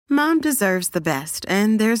Mom deserves the best,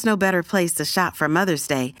 and there's no better place to shop for Mother's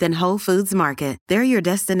Day than Whole Foods Market. They're your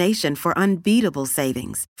destination for unbeatable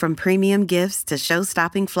savings, from premium gifts to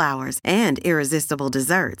show-stopping flowers and irresistible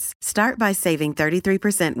desserts. Start by saving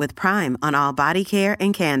 33% with Prime on all body care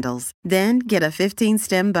and candles. Then get a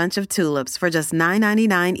 15-stem bunch of tulips for just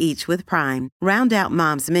 $9.99 each with Prime. Round out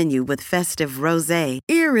Mom's menu with festive rosé,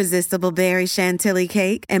 irresistible berry chantilly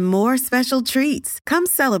cake, and more special treats. Come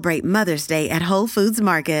celebrate Mother's Day at Whole Foods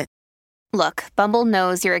Market. Look, Bumble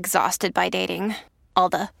knows you're exhausted by dating. All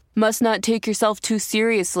the must not take yourself too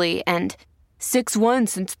seriously and 6'1"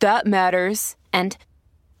 since that matters. And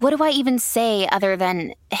what do I even say other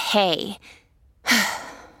than hey?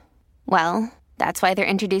 Well, that's why they're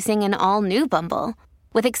introducing an all-new Bumble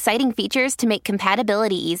with exciting features to make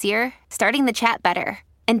compatibility easier, starting the chat better,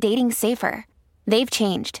 and dating safer. They've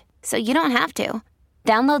changed, so you don't have to.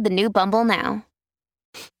 Download the new Bumble now.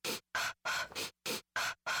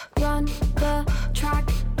 Run the track,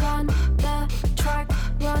 run the track,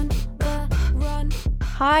 run the run.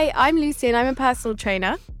 Hi, I'm Lucy and I'm a personal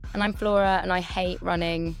trainer. And I'm Flora and I hate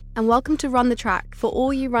running. And welcome to Run the Track for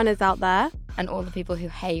all you runners out there. And all the people who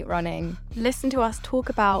hate running. Listen to us talk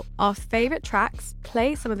about our favourite tracks,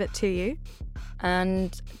 play some of it to you.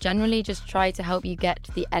 And generally just try to help you get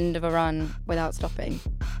to the end of a run without stopping.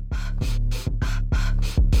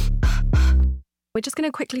 We're just going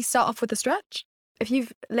to quickly start off with a stretch. If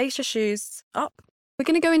you've laced your shoes up, we're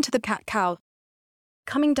going to go into the cat-cow,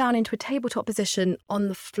 coming down into a tabletop position on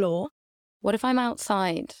the floor. What if I'm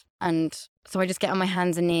outside and so I just get on my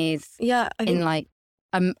hands and knees in like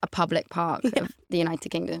a public park of the United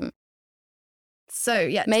Kingdom? So,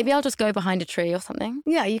 yeah. Maybe I'll just go behind a tree or something.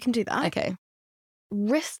 Yeah, you can do that. Okay.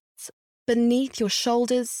 Wrists beneath your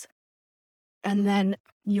shoulders and then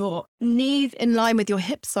your knees in line with your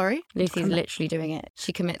hips, sorry. Lucy's literally doing it.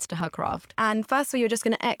 She commits to her craft. And first of all, you're just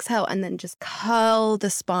going to exhale and then just curl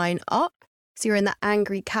the spine up. So you're in that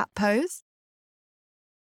angry cat pose.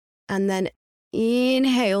 And then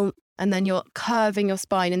inhale, and then you're curving your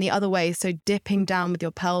spine in the other way, so dipping down with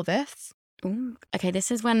your pelvis. Ooh. Okay,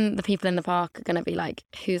 this is when the people in the park are going to be like,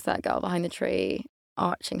 who's that girl behind the tree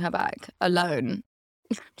arching her back alone?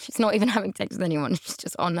 She's not even having sex with anyone. She's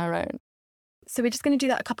just on her own. So we're just going to do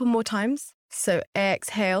that a couple more times. So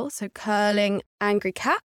exhale, so curling angry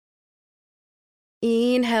cat.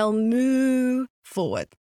 Inhale, move forward.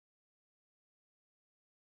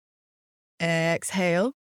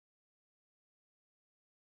 Exhale.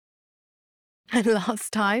 And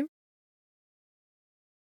last time.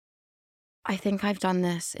 I think I've done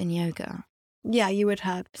this in yoga. Yeah, you would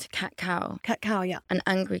have. It's a cat-cow. Cat-cow, yeah. An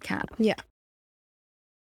angry cat. Yeah.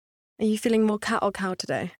 Are you feeling more cat or cow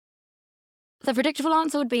today? The predictable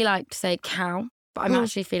answer would be like to say cow, but I'm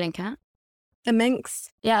actually feeling cat. A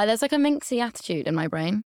minx? Yeah, there's like a minxy attitude in my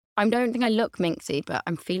brain. I don't think I look minxy, but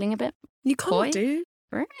I'm feeling a bit You coy. can't do.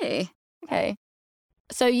 Really? Okay.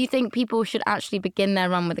 So you think people should actually begin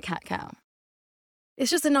their run with a cat-cow?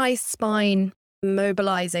 It's just a nice spine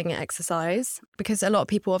mobilizing exercise because a lot of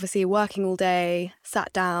people obviously working all day,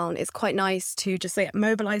 sat down. It's quite nice to just like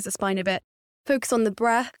mobilize the spine a bit, focus on the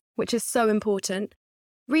breath, which is so important,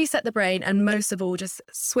 reset the brain, and most of all, just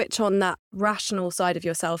switch on that rational side of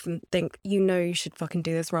yourself and think, you should fucking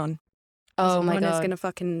do this run. Oh my God. It's God. going to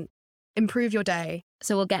fucking improve your day.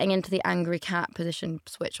 So we're getting into the angry cat position,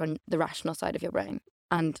 switch on the rational side of your brain.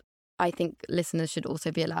 And I think listeners should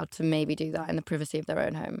also be allowed to maybe do that in the privacy of their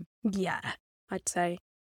own home. Yeah, I'd say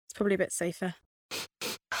it's probably a bit safer.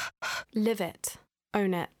 Live it.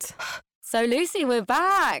 Own it. So Lucy, we're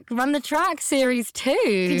back. Run the Track series 2.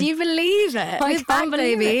 Could you believe it? I We're can't back,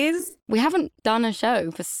 believe it. babies. We haven't done a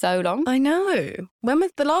show for so long. I know. When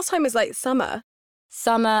was the last time? Was like summer.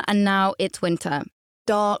 Summer and now it's winter.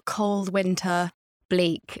 Dark, cold winter.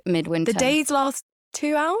 Bleak midwinter. The days last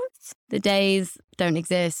 2 hours? The days don't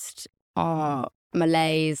exist. Our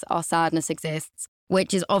malaise, our sadness exists,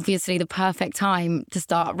 which is obviously the perfect time to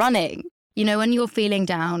start running. You know, when you're feeling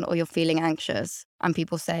down or you're feeling anxious and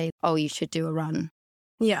people say, oh, you should do a run.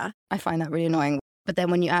 Yeah. I find that really annoying. But then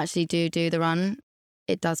when you actually do the run,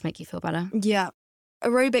 it does make you feel better. Yeah.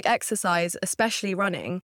 Aerobic exercise, especially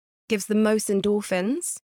running, gives the most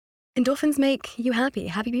endorphins. Endorphins make you happy.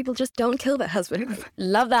 Happy people just don't kill their husbands.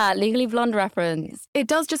 Love that. Legally Blonde reference. It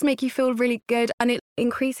does just make you feel really good and it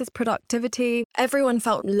increases productivity. Everyone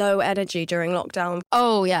felt low energy during lockdown.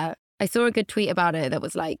 Oh, yeah. I saw a good tweet about it that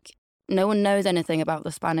was like, no one knows anything about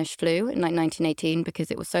the Spanish flu in like 1918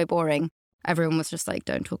 because it was so boring. Everyone was just like,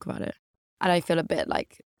 don't talk about it. And I feel a bit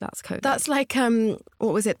like that's COVID. That's like,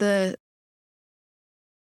 what was it? The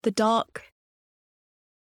dark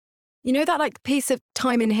You know that like piece of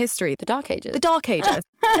time in history, The Dark Ages. the Dark Ages.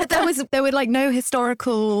 there were like no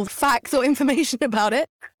historical facts or information about it.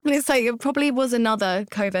 And it's like it probably was another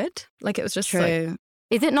COVID. Like it was just like, True.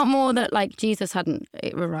 Is it not more that like Jesus hadn't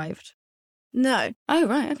arrived? no. Oh,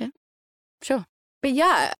 right. Okay. Sure. But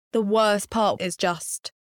yeah, the worst part is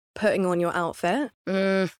just putting on your outfit.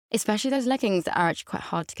 Especially those leggings that are actually quite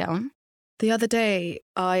hard to get on. The other day,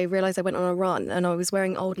 I realised I went on a run and I was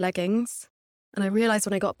wearing old leggings. And I realised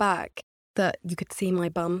when I got back that you could see my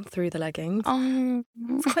bum through the leggings. Oh.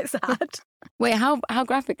 It's quite sad. Wait, how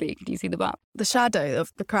graphically could you see the butt? The shadow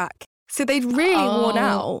of the crack. So they'd really worn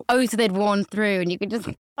out. Oh, so they'd worn through and you could just...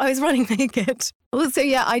 I was running naked. Also,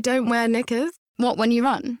 yeah, I don't wear knickers. What, when you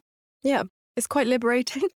run? Yeah, it's quite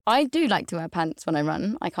liberating. I do like to wear pants when I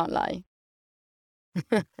run. I can't lie.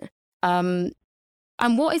 And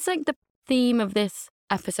what is like the theme of this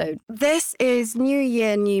episode? This is New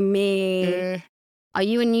Year, New Me. Are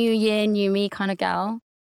you a New Year, New Me kind of gal?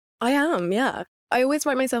 I am, yeah. I always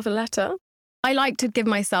write myself a letter. I like to give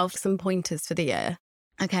myself some pointers for the year.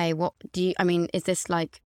 Okay, what do you... I mean, is this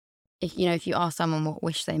like... If you ask someone what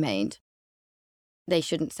wish they made, they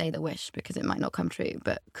shouldn't say the wish because it might not come true.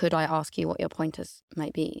 But could I ask you what your pointers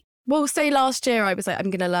might be? Well, say last year I was like, I'm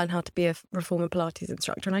going to learn how to be a reformer Pilates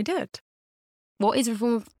instructor, and I did. What is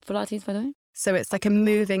Reformer Pilates, by the way? So it's like a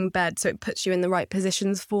moving bed, so it puts you in the right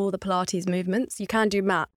positions for the Pilates movements. You can do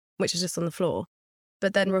mat, which is just on the floor,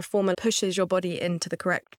 but then Reformer pushes your body into the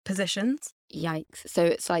correct positions. Yikes. So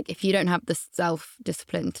it's like if you don't have the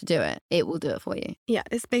self-discipline to do it, it will do it for you. Yeah,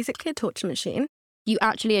 it's basically a torture machine. You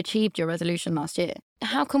actually achieved your resolution last year.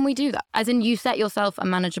 How can we do that? As in you set yourself a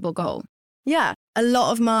manageable goal. Yeah, a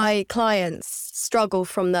lot of my clients struggle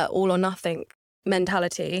from the all or nothing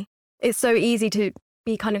mentality. It's so easy to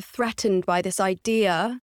be kind of threatened by this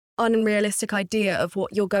idea, unrealistic idea of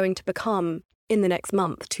what you're going to become in the next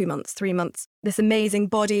month, 2 months, 3 months. This amazing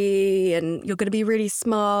body and you're going to be really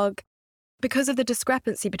smug. Because of the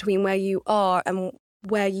discrepancy between where you are and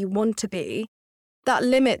where you want to be, that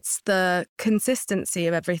limits the consistency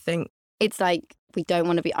of everything. It's like we don't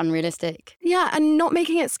want to be unrealistic. Yeah, and not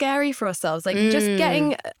making it scary for ourselves. Like just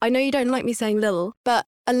getting, I know you don't like me saying little, but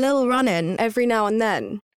a little run in every now and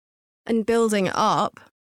then and building it up.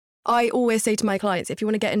 I always say to my clients, if you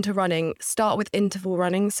want to get into running, start with interval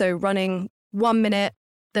running. So running 1 minute,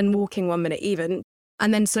 then walking 1 minute even,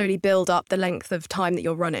 and then slowly build up the length of time that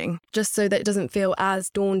you're running, just so that it doesn't feel as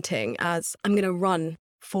daunting as I'm going to run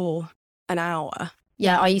for an hour.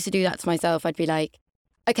 Yeah, I used to do that to myself. I'd be like,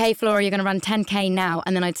 okay, Flora, you're going to run 10K now.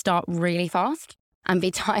 And then I'd start really fast and be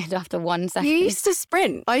tired after 1 second. You used to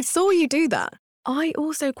sprint. I saw you do that. I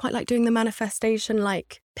also quite like doing the manifestation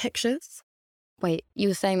like pictures. Wait, you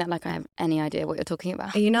were saying that like I have any idea what you're talking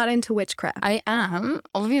about. Are you not into witchcraft? I am,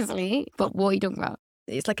 obviously, but what are you talking about?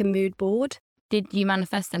 It's like a mood board. Did you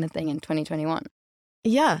manifest anything in 2021?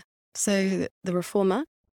 Yeah. So the Reformer.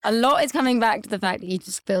 A lot is coming back to the fact that you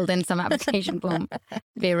just filled in some application form to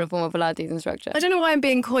be a Reformer Pilates instructor. I don't know why I'm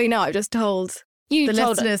being coy now. I just told the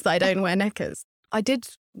listeners that I don't wear knickers. I did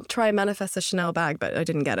try and manifest a Chanel bag, but I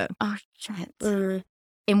didn't get it. Oh, shit.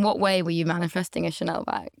 In what way were you manifesting a Chanel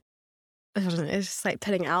bag? I don't know. It's just like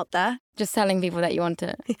putting it out there. Just telling people that you want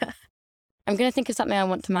it? Yeah. I'm going to think of something I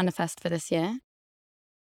want to manifest for this year.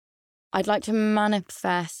 I'd like to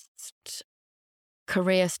manifest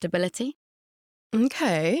career stability.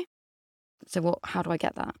 Okay. So how do I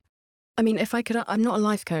get that? I mean, if I could, I'm not a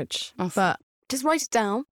life coach, but just write it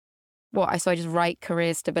down. What? So I just write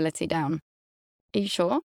career stability down. Are you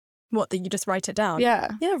sure? What, that you just write it down? Yeah.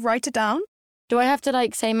 Yeah, write it down. Do I have to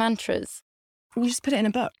like say mantras? You just put it in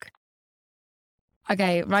a book.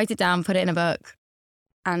 Okay, write it down, put it in a book,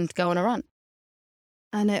 and go on a run.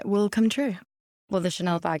 And it will come true. Well, the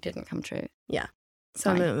Chanel bag didn't come true. Yeah.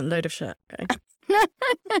 So I'm a load of shit. Okay.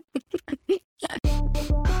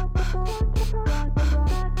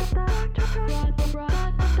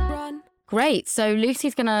 Great. So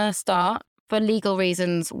Lucy's going to start. For legal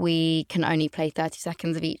reasons, we can only play 30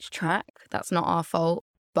 seconds of each track. That's not our fault,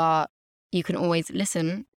 but you can always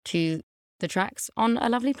listen to the tracks on a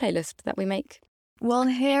lovely playlist that we make. Well,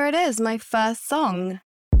 here it is, my first song.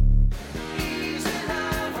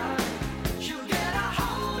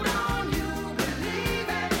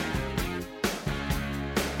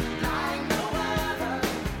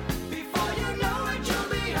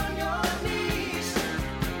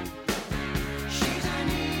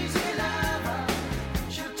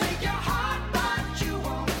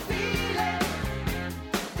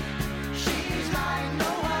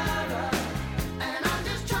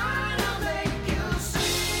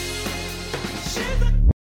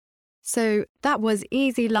 So that was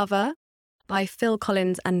Easy Lover by Phil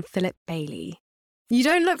Collins and Philip Bailey. You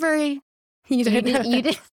don't look very...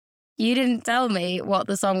 You didn't tell me what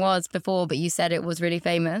the song was before, but you said it was really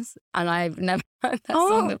famous, and I've never heard that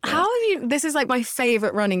song before. How are you? This is like my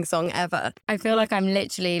favourite running song ever. I feel like I'm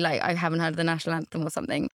literally like I haven't heard the national anthem or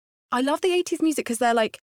something. I love the 80s music because they're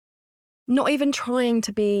like not even trying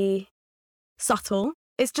to be subtle.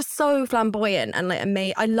 It's just so flamboyant and like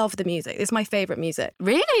amazing. I love the music. It's my favourite music.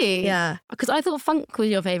 Really? Yeah. Because I thought funk was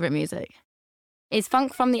your favourite music. Is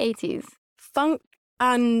funk from the 80s? Funk,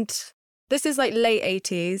 and this is like late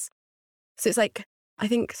 80s. So it's like, I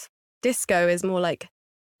think disco is more like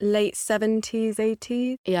late 70s,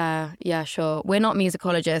 80s. Yeah, sure. We're not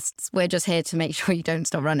musicologists. We're just here to make sure you don't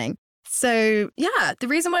stop running. So yeah, the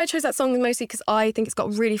reason why I chose that song is mostly because I think it's got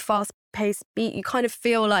a really fast-paced beat. You kind of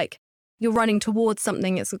feel like you're running towards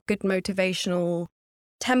something. It's a good motivational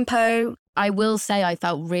tempo. I will say I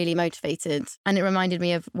felt really motivated, and it reminded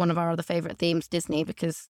me of one of our other favourite themes, Disney,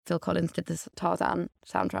 because Phil Collins did this Tarzan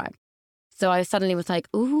soundtrack. So I suddenly was like,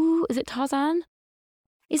 ooh, is it Tarzan?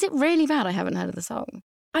 Is it really bad I haven't heard of the song?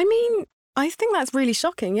 I mean, I think that's really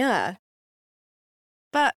shocking, yeah.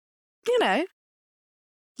 But,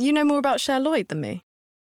 you know more about Cher Lloyd than me.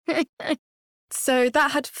 So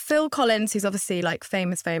that had Phil Collins, who's obviously like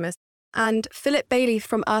famous, and Philip Bailey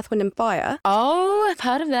from Earth, Wind and Fire. Oh, I've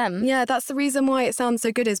heard of them. Yeah, that's the reason why it sounds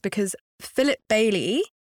so good, is because Philip Bailey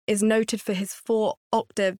is noted for his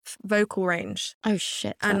 4-octave vocal range. Oh,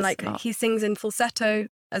 shit. And he sings in falsetto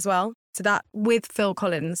as well. So that with Phil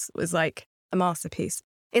Collins was like a masterpiece.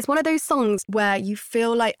 It's one of those songs where you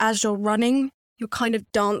feel like as you're running, you're kind of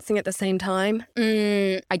dancing at the same time.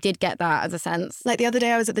 I did get that as a sense. Like the other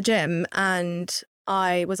day I was at the gym and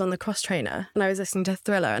I was on the cross trainer and I was listening to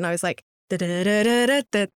Thriller and I was like,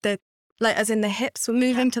 da-da-da-da-da-da-da, like as in the hips were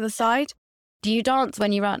moving to the side. Do you dance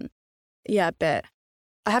when you run? Yeah, a bit.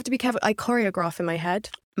 I have to be careful. I choreograph in my head.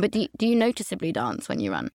 But do you noticeably dance when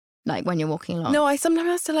you run? Like when you're walking along? No, I sometimes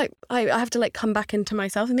have to I have to come back into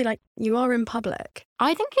myself and be like, you are in public.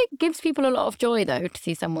 I think it gives people a lot of joy though to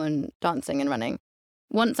see someone dancing and running.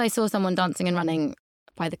 Once I saw someone dancing and running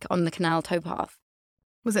on the canal towpath.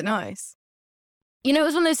 Was it nice? You know, it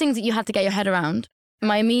was one of those things that you had to get your head around.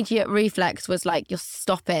 My immediate reflex was like,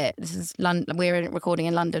 stop it. This is London. We're recording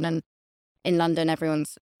in London, and in London,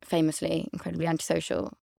 everyone's famously incredibly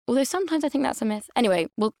antisocial. Although sometimes I think that's a myth. Anyway,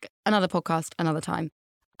 another podcast, another time.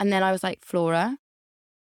 And then I was like, Flora,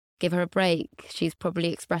 give her a break. She's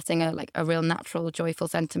probably expressing a real natural, joyful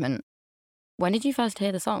sentiment. When did you first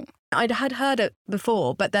hear the song? I had heard it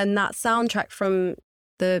before, but then that soundtrack from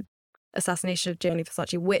the assassination of Gianni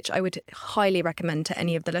Versace, which I would highly recommend to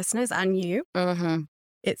any of the listeners and you. Mm-hmm.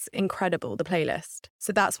 It's incredible, the playlist.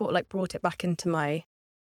 So that's what brought it back into my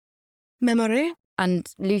memory. And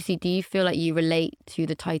Lucy, do you feel like you relate to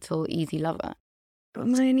the title Easy Lover?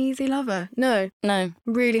 Am I an easy lover? No.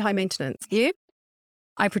 Really high maintenance. You?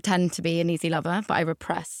 I pretend to be an easy lover, but I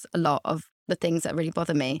repress a lot of the things that really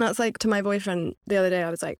bother me. That's like to my boyfriend the other day. I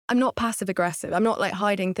was like, I'm not passive aggressive. I'm not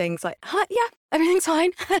hiding things yeah, everything's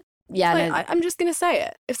fine. Yeah, I'm just going to say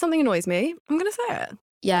it. If something annoys me, I'm going to say it.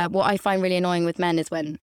 Yeah, what I find really annoying with men is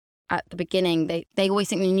when at the beginning they always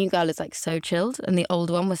think the new girl is so chilled and the old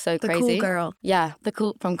one was so crazy. The cool girl. Yeah, the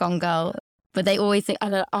cool from Gone Girl. But they always think,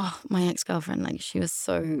 my ex-girlfriend, she was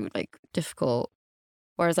so difficult.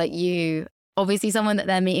 Whereas you, obviously someone that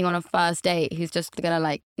they're meeting on a first date who's just going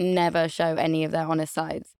to never show any of their honest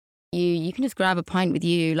sides. You can just grab a pint with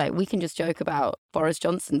you. We can just joke about Boris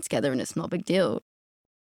Johnson together and it's not a big deal.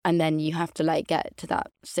 And then you have to get to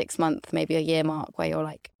that 6 month, maybe a year mark where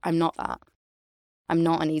you're I'm not that. I'm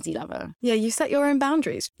not an easy lover. Yeah, you set your own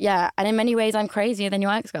boundaries. Yeah, and in many ways I'm crazier than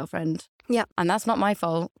your ex-girlfriend. Yeah. And that's not my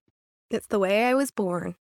fault. It's the way I was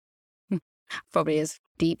born. Probably is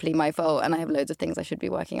deeply my fault and I have loads of things I should be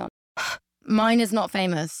working on. Mine is not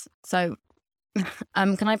famous. So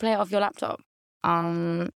can I play it off your laptop?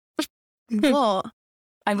 What?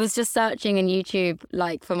 I was just searching in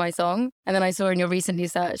YouTube for my song, and then I saw in your recently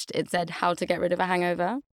searched it said how to get rid of a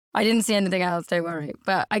hangover. I didn't see anything else, don't worry.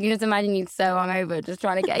 But I can just imagine you so hungover just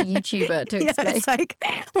trying to get a YouTuber to explain. Yeah,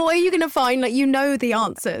 it's what are you going to find? You know the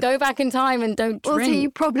answers. Go back in time and don't drink. Also,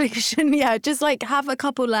 you probably shouldn't, just have a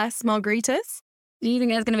couple less margaritas. You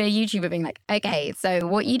think there's going to be a YouTuber being okay, so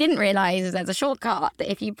what you didn't realise is there's a shortcut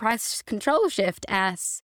that if you press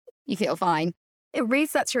Control-Shift-S, you feel fine. It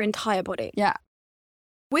resets your entire body. Yeah.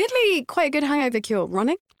 Weirdly, quite a good hangover cure.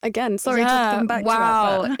 Running? Again, sorry to come back to that.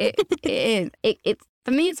 Wow, it is. It's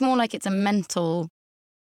for me, it's more it's a mental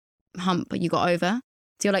hump that you got over.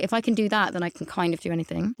 So you're if I can do that, then I can kind of do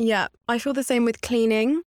anything. Yeah, I feel the same with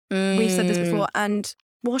cleaning. We've said this before. And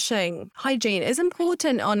washing, hygiene is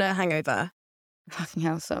important on a hangover. Fucking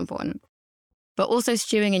hell, so important. But also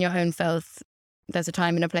stewing in your own filth. There's a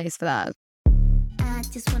time and a place for that. I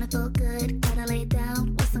just wanna feel good, gotta lay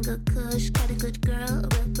down with some good kush. Got a good girl, a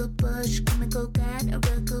real good bush. Come and go get a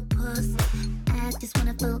real good puss. I just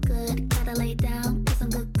wanna feel good, gotta lay down with some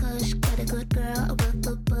good kush. Got a good girl, a real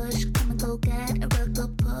good bush. Come and go get a real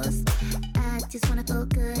good puss. I just wanna feel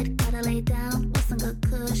good, gotta lay down with some good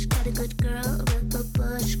kush. Got a good girl, a real good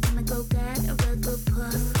bush. Come and go get a real good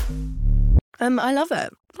puss. I love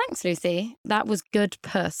it. Thanks, Lucy. That was good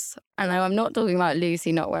puss. And I'm not talking about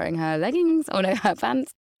Lucy not wearing her leggings or no, her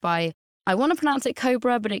pants. I want to pronounce it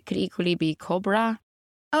Cobra, but it could equally be Cobra.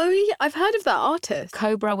 Oh, yeah, I've heard of that artist.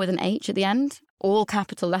 Cobra with an H at the end, all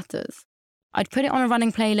capital letters. I'd put it on a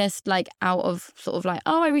running playlist, like out of sort of like,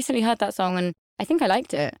 oh, I recently heard that song and I think I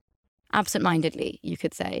liked it. Absentmindedly, you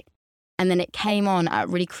could say. And then it came on at a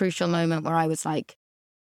really crucial moment where I was like,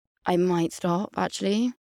 I might stop,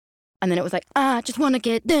 actually. And then it was like, I just want to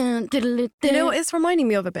get down. You know what it's reminding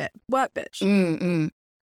me of a bit? Work Bitch. Mm-mm.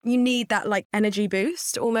 You need that like energy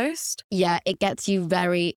boost almost. Yeah, it gets you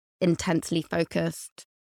very intensely focused.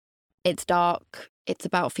 It's dark. It's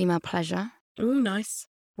about female pleasure. Oh, nice.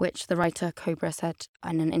 Which the writer Cobra said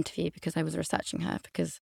in an interview because I was researching her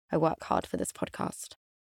because I work hard for this podcast.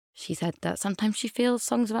 She said that sometimes she feels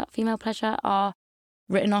songs about female pleasure are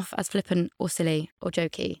written off as flippant or silly or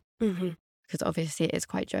jokey. Mm-hmm. Because obviously it is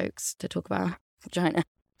quite jokes to talk about vagina.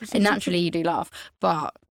 And naturally you do laugh.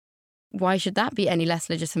 But why should that be any less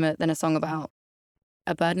legitimate than a song about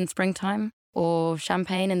a bird in springtime or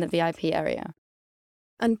champagne in the VIP area?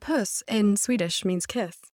 And puss in Swedish means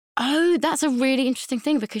kiss. Oh, that's a really interesting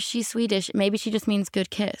thing because she's Swedish. Maybe she just means good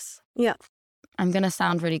kiss. Yeah. I'm going to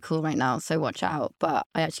sound really cool right now, so watch out. But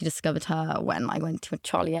I actually discovered her when I went to a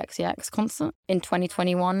Charlie XCX concert in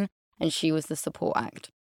 2021 and she was the support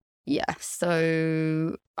act. Yeah,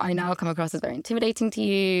 so I now come across as very intimidating to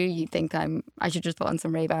you. You think I should just put on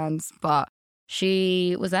some Ray-Bans, but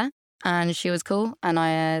she was there and she was cool and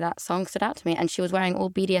that song stood out to me and she was wearing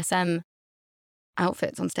all BDSM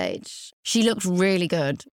outfits on stage. She looked really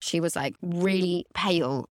good. She was like really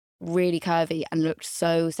pale, really curvy and looked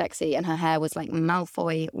so sexy and her hair was like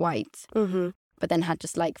Malfoy white, but then had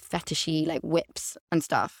just like fetishy like whips and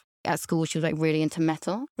stuff. At school, she was like really into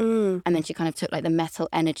metal. And then she kind of took like the metal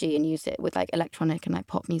energy and used it with like electronic and like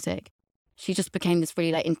pop music. She just became this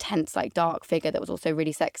really like intense, like dark figure that was also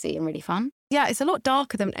really sexy and really fun. Yeah, it's a lot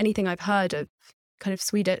darker than anything I've heard of kind of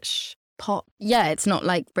Swedish pop. Yeah, it's not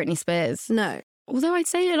like Britney Spears. No. Although I'd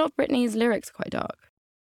say a lot of Britney's lyrics are quite dark.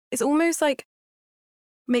 It's almost like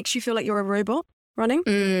makes you feel like you're a robot running.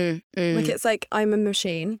 Like it's like I'm a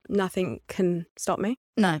machine. Nothing can stop me.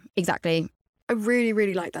 No, exactly. I really,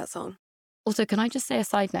 really like that song. Also, can I just say a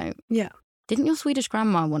side note? Yeah. Didn't your Swedish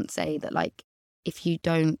grandma once say that, like, if you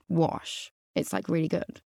don't wash, it's, like, really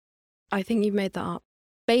good? I think you've made that up.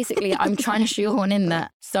 Basically, I'm trying to shoehorn in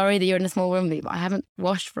that. Sorry that you're in a small room with me, but I haven't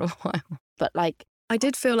washed for a while. But, like... I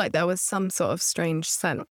did feel like there was some sort of strange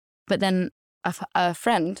scent. But then a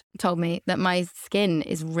friend told me that my skin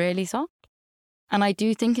is really soft. And I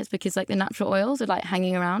do think it's because, like, the natural oils are, like,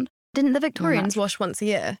 hanging around. Didn't the Victorians wash once a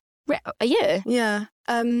year? A year? Yeah.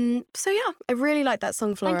 So yeah, I really like that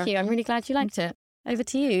song, Flora. Thank you. I'm really glad you liked it. Over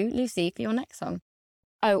to you, Lucy, for your next song.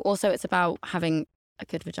 Oh, also it's about having a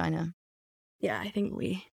good vagina. Yeah, I think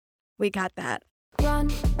we got that. Run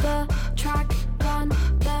the track, run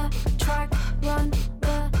the track, run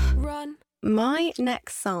the run. My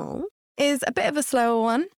next song is a bit of a slower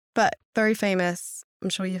one, but very famous. I'm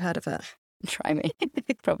sure you've heard of it. Try me.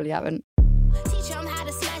 Probably haven't. Teach him how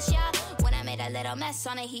to smash ya. When I made a little mess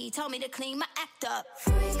on it, he told me to clean my act up.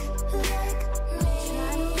 Freak like me.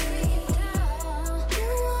 You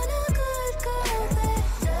want a good girl that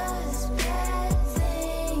does bad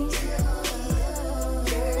things.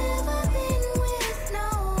 You've never been with no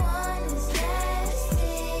one as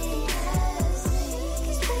nasty as me.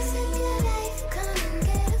 'Cause basically your life, come and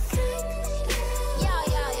get a freak. Yeah.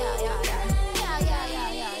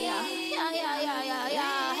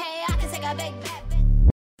 Hey, I can take a big bet.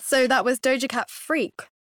 So that was Doja Cat Freak.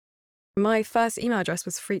 My first email address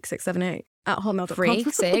was freak678@hotmail.com.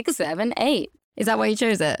 Freak678. Is that why you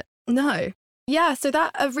chose it? No. Yeah, so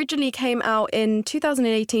that originally came out in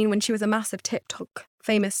 2018 when she was a massive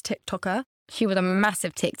famous TikToker. She was a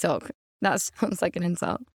massive TikTok. That sounds like an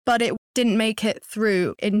insult. But it didn't make it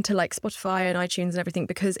through into like Spotify and iTunes and everything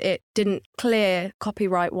because it didn't clear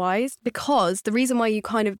copyright-wise. Because the reason why you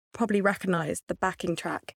kind of probably recognise the backing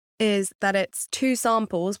track is that it's two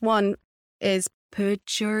samples. One is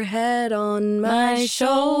Put Your Head on My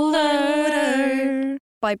Shoulder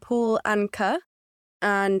by Paul Anka.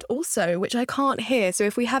 And also, which I can't hear, so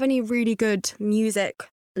if we have any really good music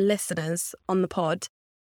listeners on the pod,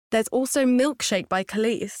 there's also Milkshake by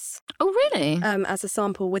Khalees Oh, really? as a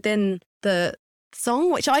sample within the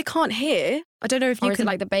song, which I can't hear. I don't know if you Or is can...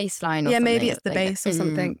 it like the bass line or yeah, something? maybe it's the like bass or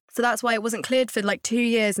something. So that's why it wasn't cleared for like 2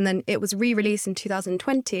 years, and then it was re-released in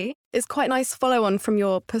 2020. It's quite a nice follow-on from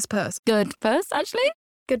your Puss Puss. Good Puss, actually?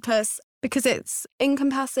 Good Puss, because it's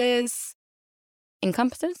encompasses...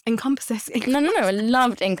 Encompasses? No. No, I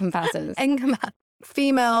loved Encompasses.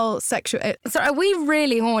 Female sexual... So are we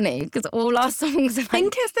really horny? Because all our songs are I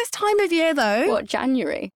think it's this time of year, though. what,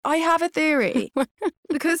 January? I have a theory.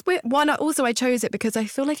 Because I chose it because I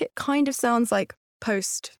feel like it kind of sounds like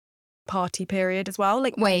post-party period as well.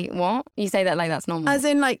 Like, Wait, what? You say that like that's normal? as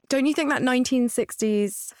in, like, don't you think that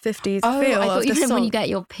 1960s, 50s oh, feel I thought of you the meant song? when you get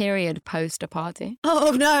your period post a party.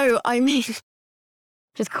 Oh, no, I mean,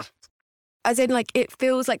 Just as in, like, it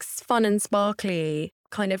feels like fun and sparkly,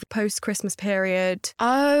 kind of post-Christmas period.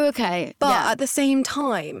 Oh, okay. But yeah. at the same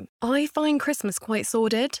time, I find Christmas quite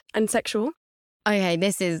sordid and sexual. Okay,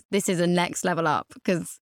 this is a next level up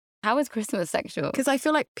because how is Christmas sexual? Because I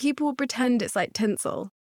feel like people pretend it's like tinsel,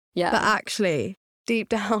 Yeah, but actually, deep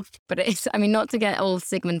down, but it's, I mean, not to get all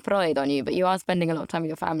Sigmund Freud on you, but you are spending a lot of time with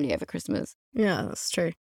your family over Christmas. yeah, that's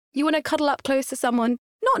true. You want to cuddle up close to someone?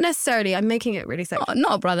 Not necessarily. I'm making it really sexual.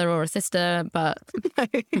 Not a brother or a sister, but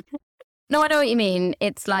no, I know what you mean.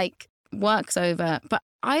 It's like work's over. But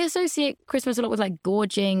I associate Christmas a lot with like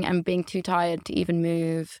gorging and being too tired to even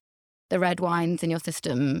move, the red wines in your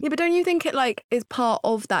system. Yeah, but don't you think it like is part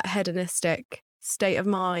of that hedonistic state of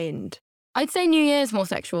mind? I'd say New Year's more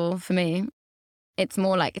sexual for me. It's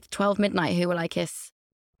more like it's 12 midnight, who will I kiss?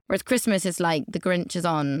 Whereas Christmas is like the Grinch is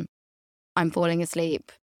on, I'm falling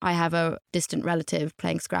asleep, I have a distant relative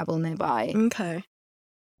playing Scrabble nearby. Okay.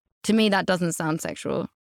 To me, that doesn't sound sexual.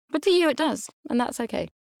 But to you, it does. And that's okay.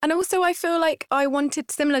 And also, I feel like I wanted,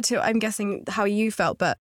 similar to, I'm guessing, how you felt,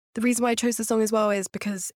 but the reason why I chose the song as well is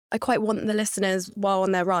because I quite want the listeners, while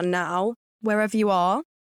on their run now, wherever you are,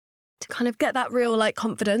 to kind of get that real, like,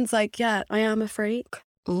 confidence, like, yeah, I am a freak.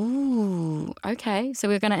 Ooh, okay. So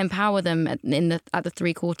we're going to empower them at the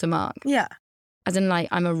 3/4 mark. Yeah. As in, like,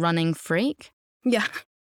 I'm a running freak. Yeah.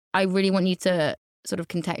 I really want you to sort of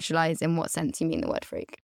contextualize in what sense you mean the word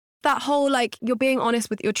freak. That whole, like, you're being honest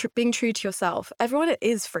with, you're being true to yourself. Everyone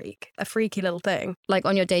is a freaky little thing. Like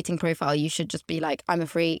on your dating profile, you should just be like, I'm a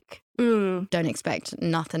freak. Mm. Don't expect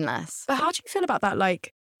nothing less. But how do you feel about that?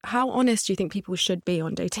 Like, how honest do you think people should be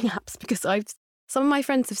on dating apps? Because some of my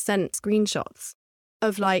friends have sent screenshots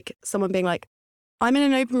of, like, someone being like, I'm in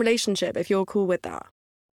an open relationship if you're cool with that.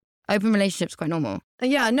 Open relationships quite normal.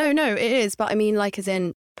 Yeah, no, it is. But I mean, like, as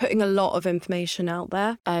in putting a lot of information out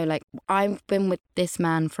there. Oh, like, I've been with this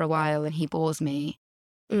man for a while and he bores me.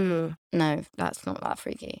 Mm. No, that's not that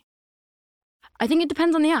freaky. I think it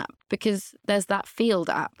depends on the app because there's that Field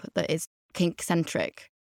app that is kink-centric.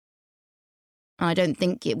 And I don't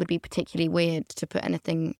think it would be particularly weird to put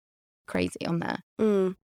anything crazy on there.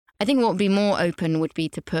 Mm. I think what would be more open would be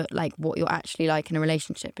to put, like, what you're actually like in a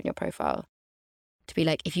relationship in your profile. To be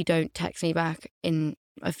like, if you don't text me back in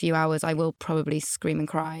a few hours, I will probably scream and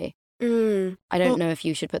cry. Mm. I don't know if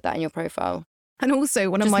you should put that in your profile. And also,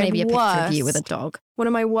 one Just of my maybe a worst, picture of you with a dog. One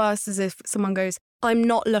of my worst is if someone goes, I'm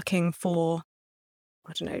not looking for,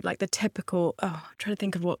 I don't know, like the typical, I'm trying to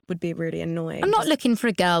think of what would be really annoying. I'm not looking for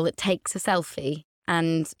a girl that takes a selfie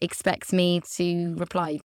and expects me to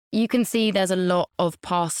reply. You can see there's a lot of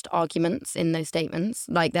past arguments in those statements.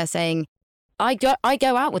 Like they're saying, I go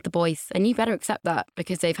out with the boys and you better accept that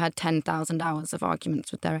because they've had 10,000 hours of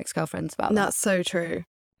arguments with their ex-girlfriends about that. That's so true.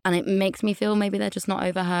 And it makes me feel maybe they're just not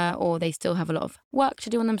over her or they still have a lot of work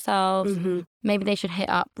to do on themselves. Mm-hmm. Maybe they should hit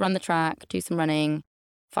up, run the track, do some running,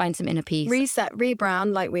 find some inner peace. Reset,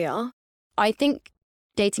 rebrand like we are. I think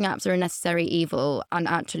dating apps are a necessary evil and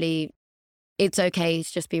actually it's okay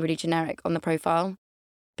to just be really generic on the profile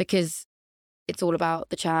because it's all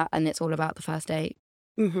about the chat and it's all about the first date.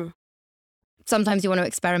 Mm-hmm. Sometimes you want to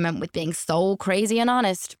experiment with being so crazy and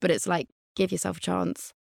honest, but it's like, give yourself a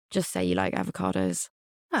chance. Just say you like avocados.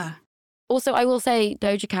 Ah. Also, I will say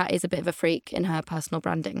Doja Cat is a bit of a freak in her personal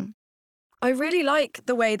branding. I really like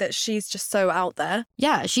the way that she's just so out there.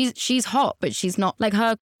 Yeah, she's hot, but she's not like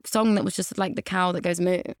her song that was just like the cow that goes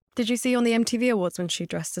moo. Did you see on the MTV Awards when she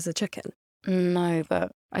dressed as a chicken? No,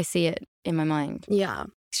 but I see it in my mind. Yeah.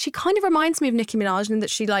 She kind of reminds me of Nicki Minaj in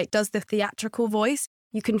that she like does the theatrical voice.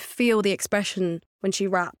 You can feel the expression when she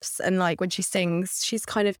raps and like when she sings. She's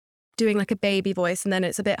kind of doing like a baby voice and then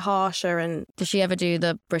it's a bit harsher and... Does she ever do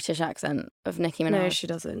the British accent of Nicki Minaj? No, she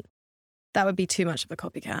doesn't. That would be too much of a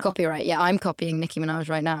copycat. Copyright. Yeah, I'm copying Nicki Minaj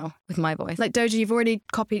right now with my voice. Like Doja,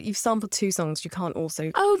 you've sampled 2 songs. You can't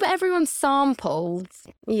also. Oh, but everyone sampled.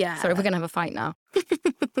 Yeah. Sorry, we're going to have a fight now.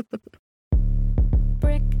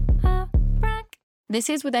 This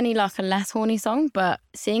is, with any luck, a less horny song, but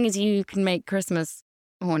seeing as you can make Christmas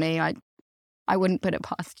horny, I wouldn't put it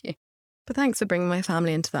past you. But thanks for bringing my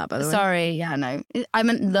family into that, by the way. Sorry, yeah, no. I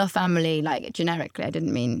meant the family, like, generically. I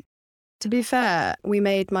didn't mean... To be fair, we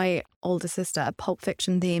made my older sister a Pulp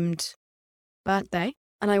Fiction themed birthday,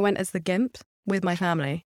 and I went as the Gimp with my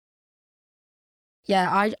family.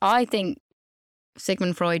 Yeah, I think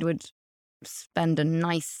Sigmund Freud would spend a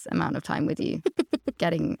nice amount of time with you,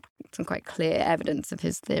 getting some quite clear evidence of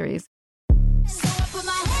his theories. So I put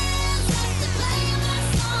my hands up to play my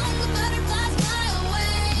song, the butterflies fly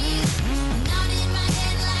away. Nodding my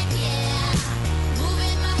head like yeah,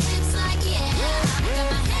 moving my hips like yeah. Got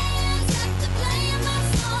my hands up to play my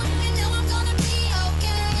song, and know I'm gonna be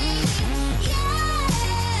okay. Yeah,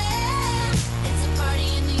 it's a party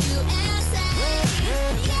in the USA.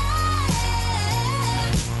 Yeah,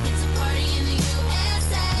 it's a party in the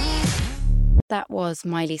USA. That was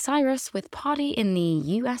Miley Cyrus with Party in the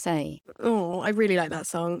USA. Oh, I really like that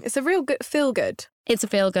song. It's a real good feel good. It's a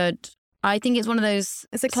feel-good. I think it's one of those...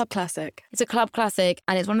 It's a club classic. It's a club classic,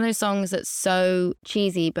 and it's one of those songs that's so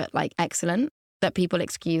cheesy but, like, excellent that people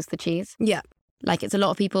excuse the cheese. Yeah. Like, it's a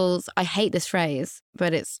lot of people's... I hate this phrase,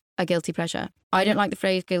 but it's a guilty pleasure. I don't like the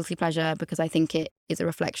phrase guilty pleasure because I think it is a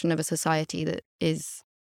reflection of a society that is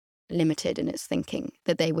limited in its thinking,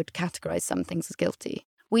 that they would categorize some things as guilty.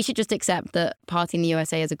 We should just accept that Party in the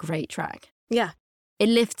USA is a great track. Yeah. It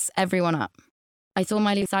lifts everyone up. I saw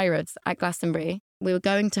Miley Cyrus at Glastonbury. We were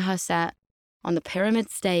going to her set on the Pyramid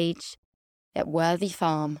stage at Worthy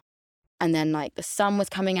Farm. And then, like, the sun was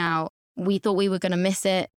coming out. We thought we were going to miss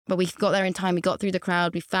it, but we got there in time. We got through the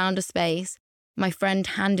crowd. We found a space. My friend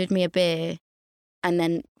handed me a beer. And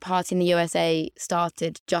then Party in the USA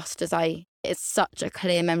started just as it's such a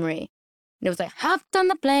clear memory. And it was like, hopped on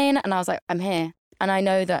the plane. And I was like, I'm here. And I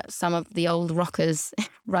know that some of the old rockers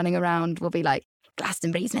running around will be like,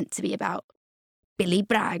 Glastonbury's meant to be about Billy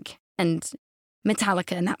Bragg and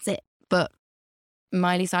Metallica, and that's it. But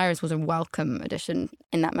Miley Cyrus was a welcome addition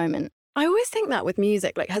in that moment. I always think that with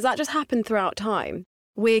music, like, has that just happened throughout time?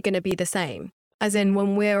 We're going to be the same. As in,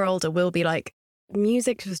 when we're older, we'll be like,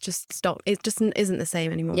 music has just stopped. It just isn't the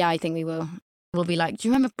same anymore. Yeah, I think we will. We'll be like, do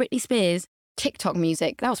you remember Britney Spears? TikTok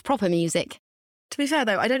music. That was proper music. To be fair,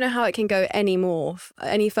 though, I don't know how it can go any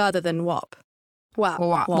further than WAP. WAP.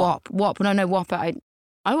 No, WAP.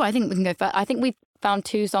 I think we can go further. I think we've found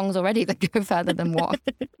 2 songs already that go further than WAP.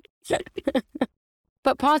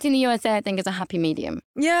 But Party in the USA, I think, is a happy medium.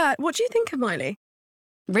 Yeah. What do you think of Miley?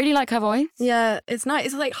 Really like her voice. Yeah, it's nice.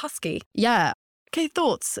 It's like husky. Yeah. Okay,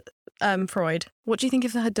 thoughts, Freud. What do you think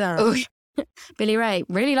of her dad? Oh, Billy Ray.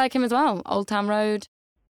 Really like him as well. Old Town Road.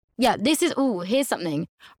 Yeah, here's something.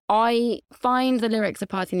 I find the lyrics of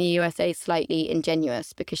Party in the USA slightly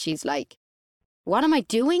ingenuous because she's like, what am I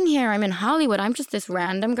doing here? I'm in Hollywood. I'm just this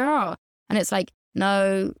random girl. And it's like,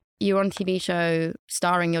 no, you're on a TV show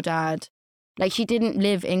starring your dad. Like, she didn't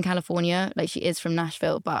live in California. Like, she is from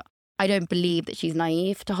Nashville, but I don't believe that she's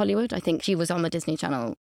naive to Hollywood. I think she was on the Disney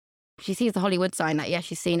Channel. She sees the Hollywood sign, like, yeah,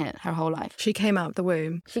 she's seen it her whole life. She came out the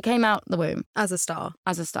womb. She came out the womb. As a star.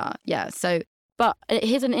 Yeah. So, but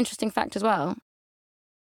here's an interesting fact as well.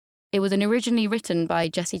 It was originally written by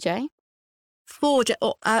Jessie J. By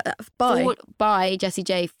Jessie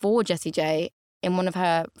J for Jessie J in one of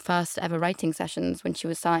her first ever writing sessions when she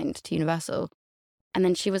was signed to Universal. And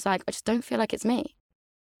then she was like, I just don't feel like it's me.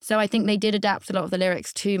 So I think they did adapt a lot of the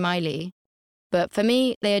lyrics to Miley. But for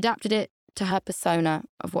me, they adapted it to her persona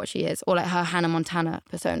of what she is, or like her Hannah Montana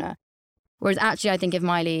persona. Whereas actually, I think if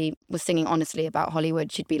Miley was singing honestly about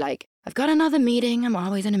Hollywood, she'd be like, I've got another meeting. I'm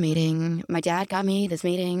always in a meeting. My dad got me this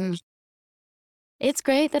meeting. It's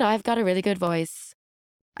great that I've got a really good voice.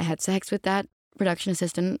 I had sex with that production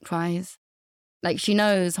assistant twice. Like, she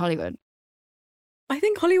knows Hollywood. I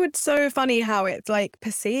think Hollywood's so funny how it's like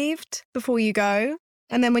perceived before you go.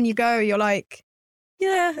 And then when you go, you're like,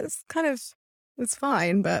 yeah, it's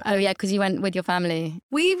fine. But oh, yeah, because you went with your family.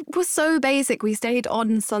 We were so basic. We stayed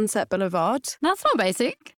on Sunset Boulevard. That's not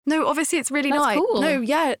basic. No, obviously it's really That's nice. Cool. No,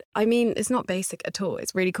 yeah. I mean, it's not basic at all.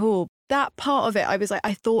 It's really cool. That part of it, I was like,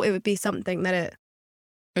 I thought it would be something that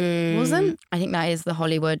it wasn't. I think that is the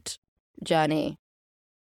Hollywood journey.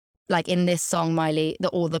 Like in this song, Miley,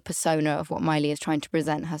 the persona of what Miley is trying to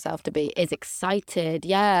present herself to be is excited.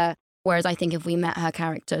 Yeah. Whereas I think if we met her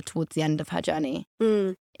character towards the end of her journey,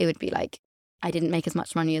 it would be like, I didn't make as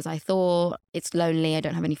much money as I thought. It's lonely. I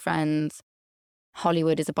don't have any friends.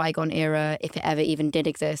 Hollywood is a bygone era. If it ever even did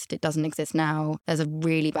exist, it doesn't exist now. There's a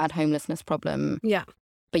really bad homelessness problem. Yeah.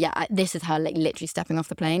 But yeah, this is her like literally stepping off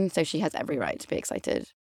the plane. So she has every right to be excited.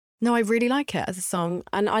 No, I really like it as a song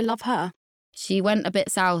and I love her. She went a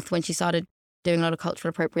bit south when she started doing a lot of cultural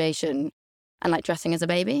appropriation and like dressing as a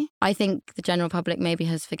baby. I think the general public maybe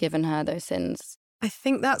has forgiven her those sins. I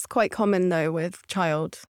think that's quite common though with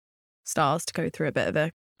child stars to go through a bit of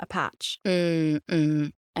a patch. I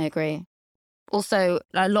agree. Also,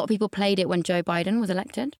 a lot of people played it when Joe Biden was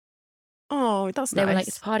elected. Oh, that's They nice. were like,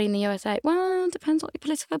 it's a party in the USA. Well, it depends what your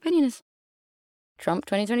political opinion is. Trump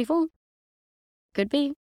 2024. Could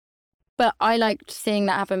be. But I liked seeing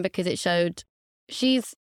that happen because it showed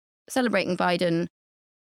she's celebrating Biden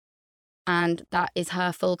and that is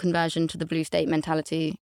her full conversion to the blue state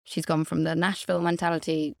mentality. She's gone from the Nashville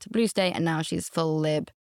mentality to blue state and now she's full lib,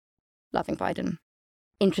 loving Biden.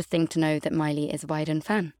 Interesting to know that Miley is a Biden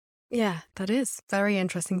fan. Yeah, that is very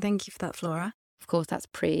interesting. Thank you for that, Flora. Of course, that's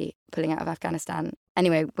pre-pulling out of Afghanistan.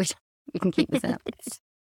 Anyway, we can keep this in.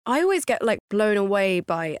 I always get like blown away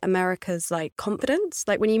by America's like confidence.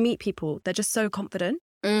 Like when you meet people, they're just so confident.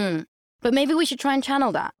 But maybe we should try and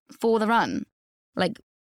channel that for the run. Like,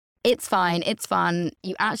 it's fine, it's fun.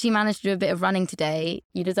 You actually managed to do a bit of running today.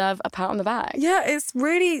 You deserve a pat on the back. Yeah, it's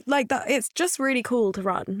really like that. It's just really cool to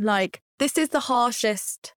run. Like this is the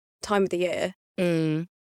harshest time of the year.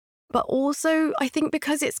 But also, I think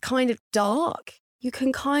because it's kind of dark, you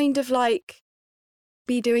can kind of like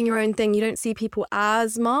be doing your own thing. You don't see people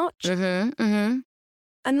as much. And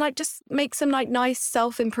like just make some like nice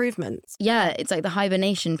self-improvements. Yeah, it's like the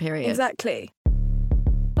hibernation period. Exactly.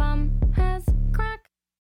 Bum has crack.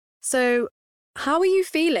 So how are you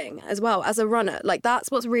feeling as well as a runner? Like that's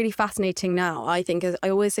what's really fascinating now, I think. I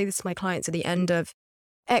always say this to my clients at the end of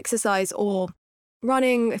exercise or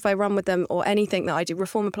running, if I run with them or anything that I do,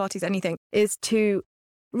 reformer Pilates, anything, is to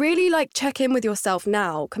really like check in with yourself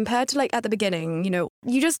now compared to like at the beginning, you know,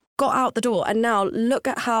 you just got out the door and now look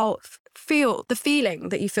at how feel the feeling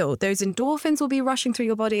that you feel. Those endorphins will be rushing through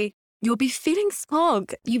your body. You'll be feeling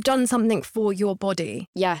smug. You've done something for your body.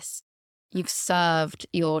 Yes. You've served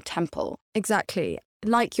your temple. Exactly.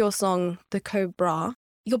 Like your song, The Cobra.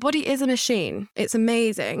 Your body is a machine. It's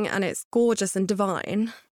amazing and it's gorgeous and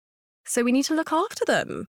divine. So we need to look after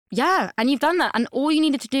them. Yeah, and you've done that. And all you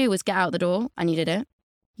needed to do was get out the door, and you did it.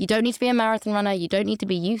 You don't need to be a marathon runner. You don't need to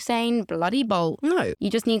be Usain bloody Bolt. No. You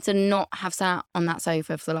just need to not have sat on that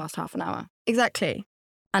sofa for the last half an hour. Exactly.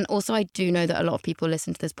 And also, I do know that a lot of people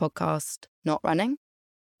listen to this podcast not running.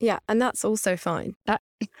 Yeah, and that's also fine.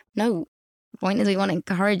 No. The point is we want to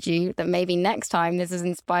encourage you that maybe next time this has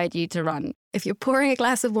inspired you to run. If you're pouring a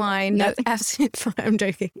glass of wine, No. that's absolutely fine. I'm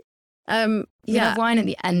joking. You have wine at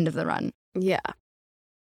the end of the run. Yeah.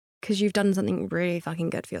 Because you've done something really fucking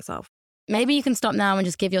good for yourself. Maybe you can stop now and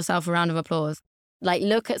just give yourself a round of applause. Like,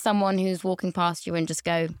 look at someone who's walking past you and just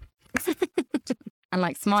go, and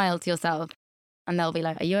like smile to yourself. And they'll be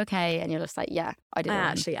like, are you okay? And you're just like, yeah, I did I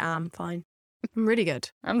it. actually am fine. I'm really good.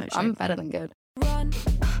 I'm actually. better than good. Run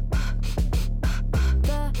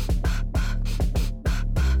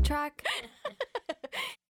the track.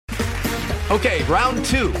 Okay, round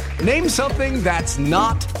two. Name something that's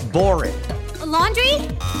not boring. A laundry?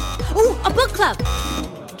 Ooh, a book club.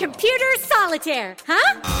 Computer solitaire,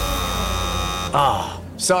 huh? Ah,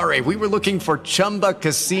 sorry, we were looking for Chumba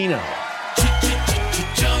Casino.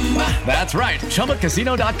 That's right,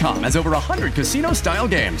 ChumbaCasino.com has over 100 casino-style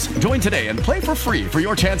games. Join today and play for free for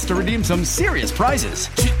your chance to redeem some serious prizes.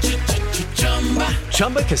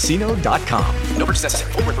 ChumbaCasino.com. No purchase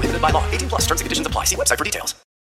necessary. Void where prohibited by law. 18+ terms and conditions apply. See website for details.